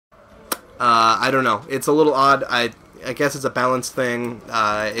I don't know. It's a little odd. I guess it's a balance thing.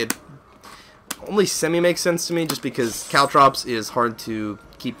 It only semi makes sense to me just because caltrops is hard to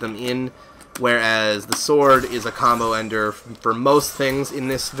keep them in, whereas the sword is a combo ender for most things in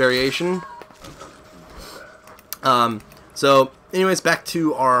this variation. So anyways, back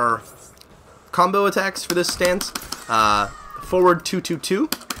to our combo attacks for this stance. Forward 2-2-2,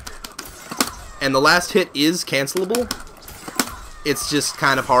 and the last hit is cancelable. It's just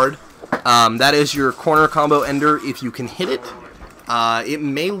kind of hard. That is your corner combo ender if you can hit it. It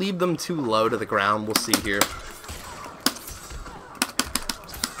may leave them too low to the ground. We'll see here.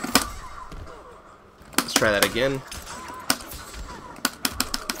 Let's try that again.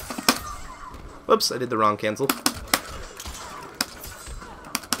 Whoops, I did the wrong cancel.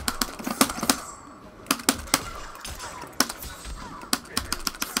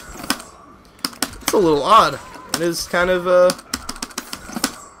 It's a little odd. It is kind of,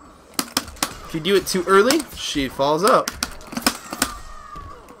 if you do it too early, she falls out.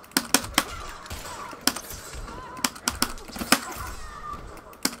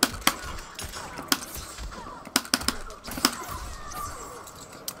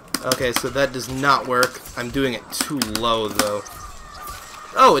 Okay, so that does not work. I'm doing it too low, though.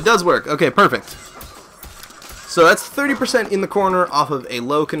 Oh, it does work. Okay, perfect. So that's 30% in the corner off of a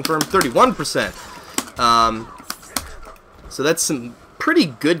low confirmed 31%. So that's some pretty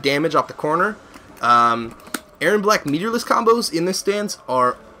good damage off the corner. Erron Black meterless combos in this stance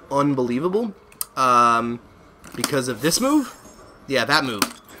are unbelievable. Because of this move. Yeah, that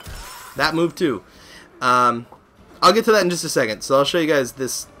move. That move too. I'll get to that in just a second. So I'll show you guys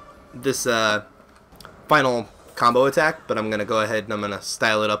this final combo attack, but I'm gonna go ahead and I'm gonna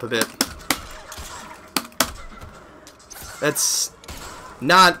style it up a bit. That's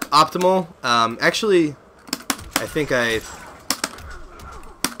not optimal. Actually, I think I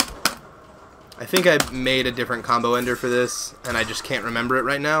made a different combo ender for this, and I just can't remember it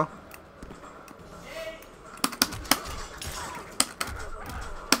right now.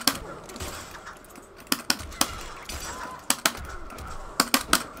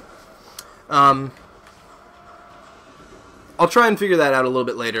 I'll try and figure that out a little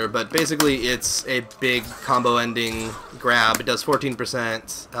bit later, but basically it's a big combo ending grab. It does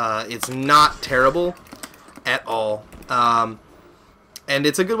 14%. It's not terrible at all. And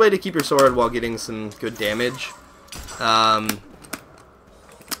it's a good way to keep your sword while getting some good damage.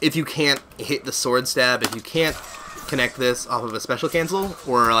 If you can't hit the sword stab, if you can't connect this off of a special cancel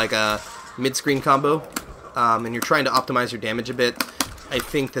or like a mid-screen combo, and you're trying to optimize your damage a bit, I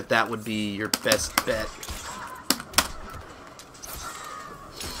think that would be your best bet.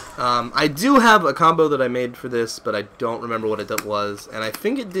 I do have a combo that I made for this, but I don't remember what it was, and I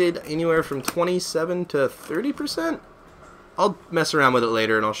think it did anywhere from 27 to 30%. I'll mess around with it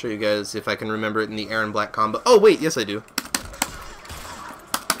later, and I'll show you guys if I can remember it in the Erron Black combo. Oh, wait, yes I do.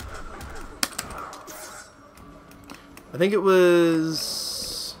 I think it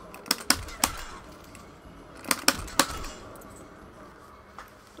was...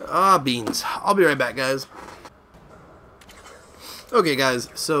 beans. I'll be right back, guys. Okay, guys,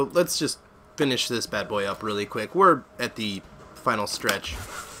 so let's just finish this bad boy up really quick. We're at the final stretch.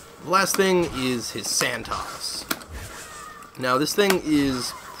 The last thing is his sand toss. Now, this thing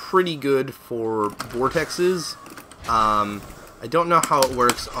is pretty good for vortexes. I don't know how it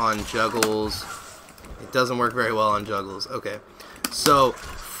works on juggles. It doesn't work very well on juggles. Okay, so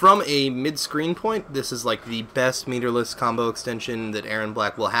from a mid-screen point, this is like the best meterless combo extension that Erron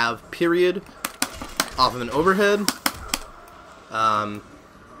Black will have, period, off of an overhead.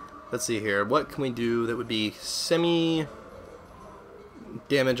 Let's see here. What can we do that would be semi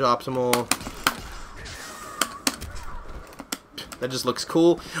damage optimal? That just looks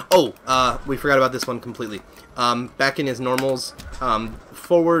cool. Oh, we forgot about this one completely. Back in his normals,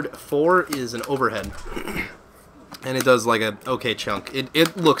 forward 4 is an overhead. And it does like a okay chunk.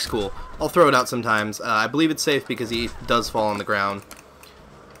 It looks cool. I'll throw it out sometimes. I believe it's safe because he does fall on the ground.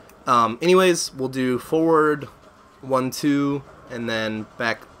 Anyways, we'll do forward 1, 2, and then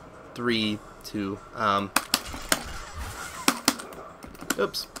back 3, 2.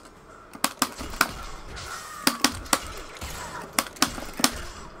 Oops.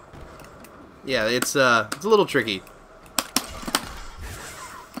 Yeah, it's a little tricky.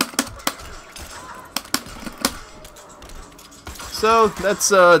 So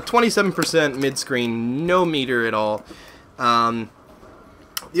that's 27% mid-screen, no meter at all. The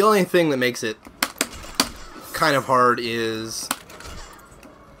only thing that makes it kind of hard is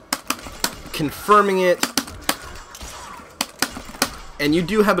confirming it, and you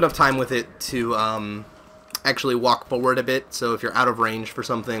do have enough time with it to actually walk forward a bit. So if you're out of range for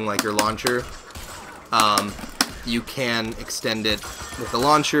something like your launcher, you can extend it with the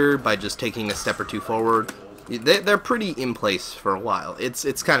launcher by just taking a step or two forward. They're pretty in place for a while.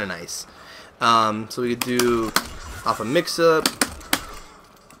 It's kind of nice. So we could do off a mix-up.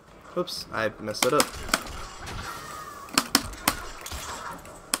 Oops, I messed it up.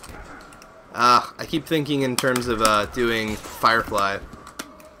 I keep thinking in terms of doing Firefly,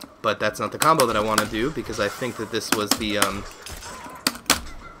 but that's not the combo that I want to do because I think that this was the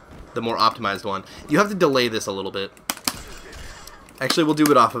more optimized one. You have to delay this a little bit. Actually, we'll do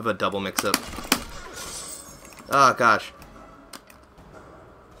it off of a double mix-up. Oh, gosh.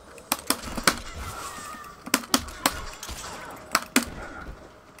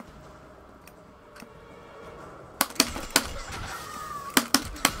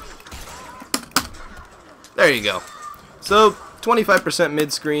 There you go. So 25%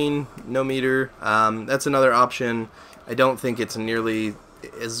 mid-screen, no meter. That's another option. I don't think it's nearly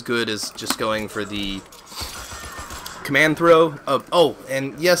as good as just going for the command throw. Oh,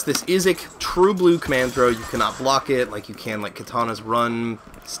 and yes, this is a true blue command throw. You cannot block it like you can like Katana's run,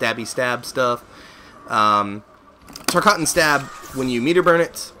 stabby stab stuff. Tarkatan stab, when you meter burn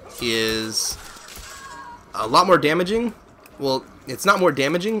it, is a lot more damaging. Well, it's not more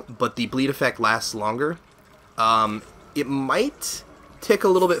damaging, but the bleed effect lasts longer. It might tick a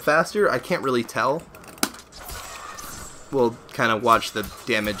little bit faster. I can't really tell. We'll kind of watch the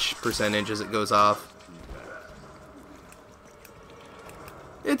damage percentage as it goes off.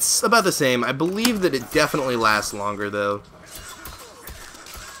 It's about the same. I believe that it definitely lasts longer, though.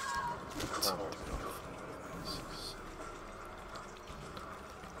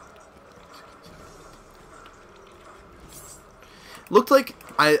 Looked like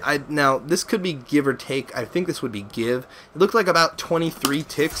now this could be give or take. I think this would be give. It looked like about 23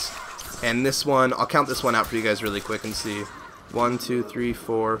 ticks, and this one, I'll count this one out for you guys really quick and see. 1, 2, 3,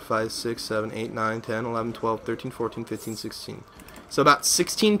 4, 5, 6, 7, 8, 9, 10, 11, 12, 13, 14, 15, 16. So about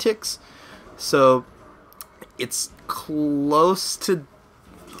 16 ticks. So it's close to.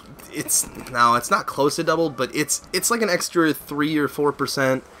 No, it's not close to double, but it's like an extra 3 or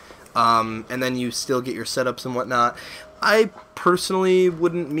 4%, and then you still get your setups and whatnot. I personally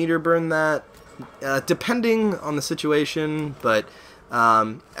wouldn't meter burn that, depending on the situation, but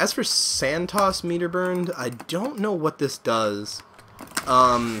as for sand toss meter burned, I don't know what this does.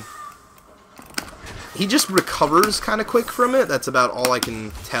 He just recovers kind of quick from it. That's about all I can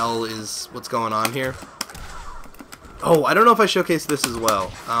tell is what's going on here. Oh, I don't know if I showcased this as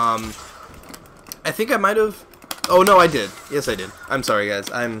well. I think I might have. Oh, no, I did. Yes, I did. I'm sorry, guys.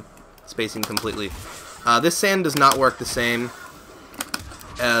 I'm spacing completely. This sand does not work the same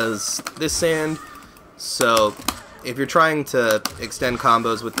as this sand, so if you're trying to extend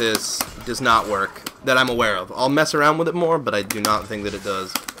combos with this, it does not work, that I'm aware of. I'll mess around with it more, but I do not think that it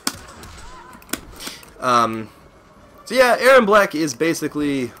does. So yeah, Erron Black is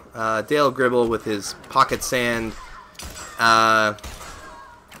basically Dale Gribble with his pocket sand. Pocket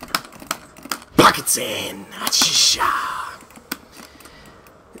sand!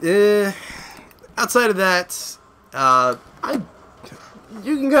 Outside of that,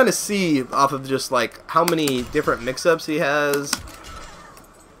 you can kind of see off of just like how many different mix-ups he has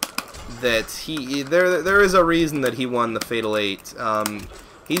that there is a reason that he won the Fatal 8.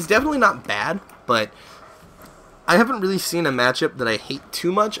 He's definitely not bad, but I haven't really seen a matchup that I hate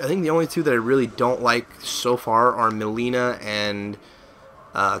too much. I think the only two that I really don't like so far are Melina and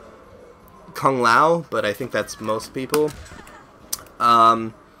Kung Lao, but I think that's most people.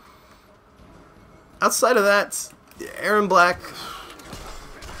 Outside of that, Erron Black,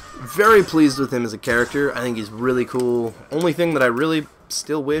 very pleased with him as a character. I think he's really cool. Only thing that I really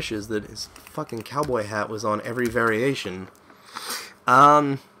still wish is that his fucking cowboy hat was on every variation.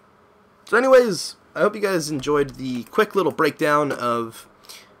 So anyways, I hope you guys enjoyed the quick little breakdown of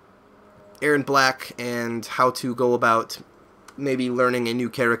Erron Black and how to go about maybe learning a new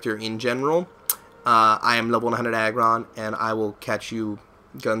character in general. I am Level 100 Erron, and I will catch you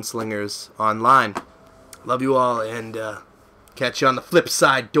gunslingers online. Love you all, and catch you on the flip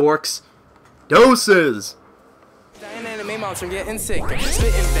side, dorks. Doses! Dynamic monster getting sick,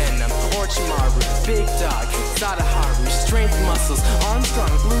 spitting venom, Orochimaru, big dog, Sadaharu, strength muscles, Armstrong,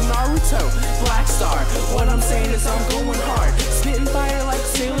 blue Naruto, Black Star. What I'm saying is I'm going hard, spitting fire like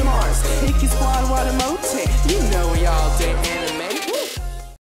Sailor Mars, Hickey Squad, Watamote, you know y'all did.